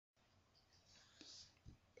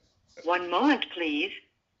One moment, please.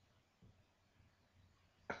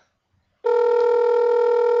 I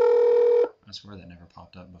swear that never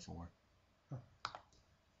popped up before.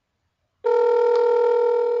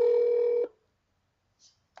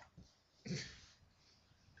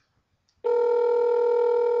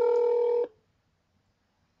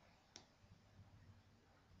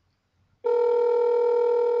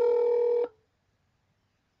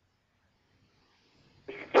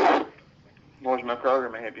 Where's my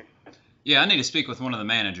Kroger? May I help you? Yeah, I need to speak with one of the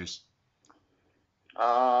managers.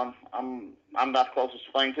 I'm not the closest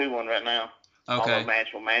thing to one right now. Okay. All the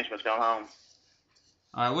management's gone home.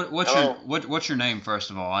 All right. What's your name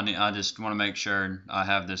first of all? I just want to make sure I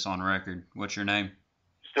have this on record. What's your name?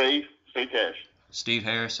 Steve Harris. Steve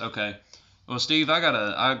Harris. Okay. Well, Steve, I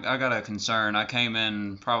got a concern. I came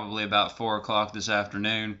in probably about 4 o'clock this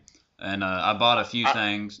afternoon, and I bought a few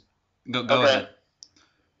things. Go Okay. ahead.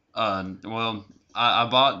 Well, I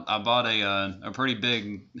bought a pretty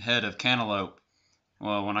big head of cantaloupe.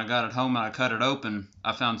 Well, when I got it home and I cut it open,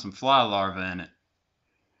 I found some fly larvae in it.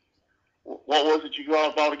 What was it you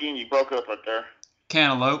bought again? You broke up right there.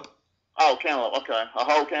 Cantaloupe. Oh, cantaloupe. Okay. A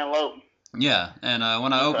whole cantaloupe? Yeah, and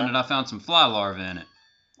when I opened it, I found some fly larvae in it.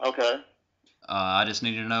 Okay. I just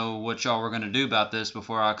needed to know what y'all were going to do about this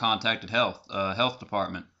before I contacted health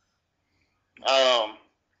department.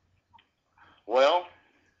 Well,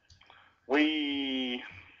 we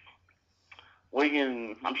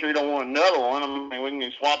can. I'm sure you don't want another one. I mean, we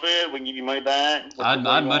can swap it. We can give you money back. I'd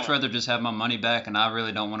much rather just have my money back, and I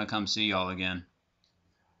really don't want to come see y'all again.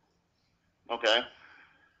 Okay.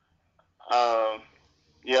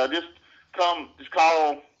 Yeah, just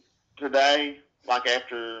call today, like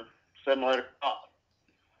after 7 or 8 o'clock.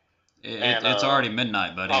 It's already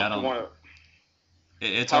midnight, buddy.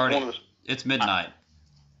 It's midnight.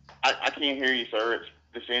 I can't hear you, sir.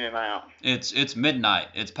 It's in and out. It's midnight.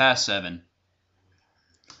 It's past 7.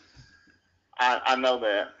 I know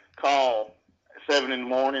that. Call 7 in the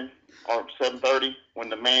morning or 7:30 when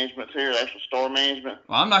the management's here, the actual store management.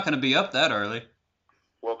 Well, I'm not going to be up that early.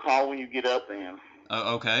 Well, call when you get up then.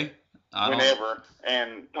 Okay. Whenever,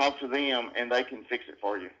 and talk to them, and they can fix it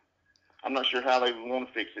for you. I'm not sure how they want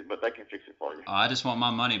to fix it, but they can fix it for you. I just want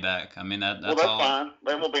my money back. I mean, that's well, that's all. Fine.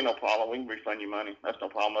 There won't be no problem. We can refund you money. That's no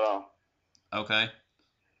problem at all. Okay.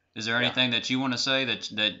 Is there anything that you want to say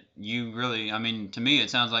that you really? I mean, to me, it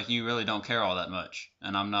sounds like you really don't care all that much,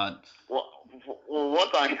 and I'm not. Well,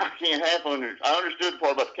 one thing I can't I understood the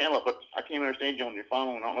part about the cantaloupe, but I can't understand you on your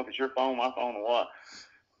phone. I don't know if it's your phone, my phone, or what.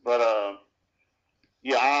 But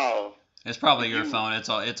yeah. It's probably your phone. It's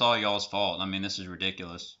all y'all's fault. I mean, this is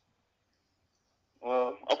ridiculous.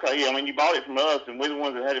 Well, okay, yeah. I mean, you bought it from us, and we're the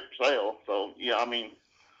ones that had it for sale. So yeah, I mean,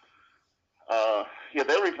 yeah,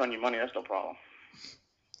 they'll refund you money. That's no problem.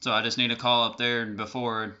 So I just need to call up there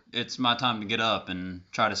before it's my time to get up and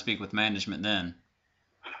try to speak with management then.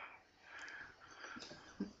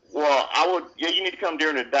 Well, you need to come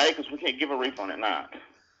during the day because we can't give a refund at night.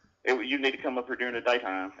 You need to come up here during the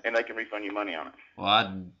daytime, and they can refund you money on it.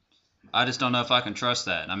 Well, I just don't know if I can trust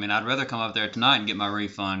that. I mean, I'd rather come up there tonight and get my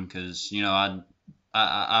refund because,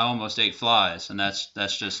 I almost ate flies, and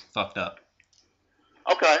that's just fucked up.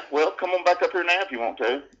 Okay, well, come on back up here now if you want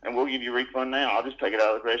to, and we'll give you a refund now. I'll just take it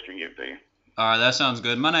out of the register and give it to you. All right, that sounds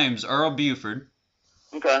good. My name's Earl Buford.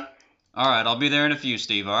 Okay. All right, I'll be there in a few,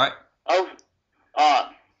 Steve, all right? Oh, all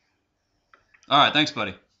right. All right, thanks,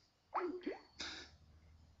 buddy.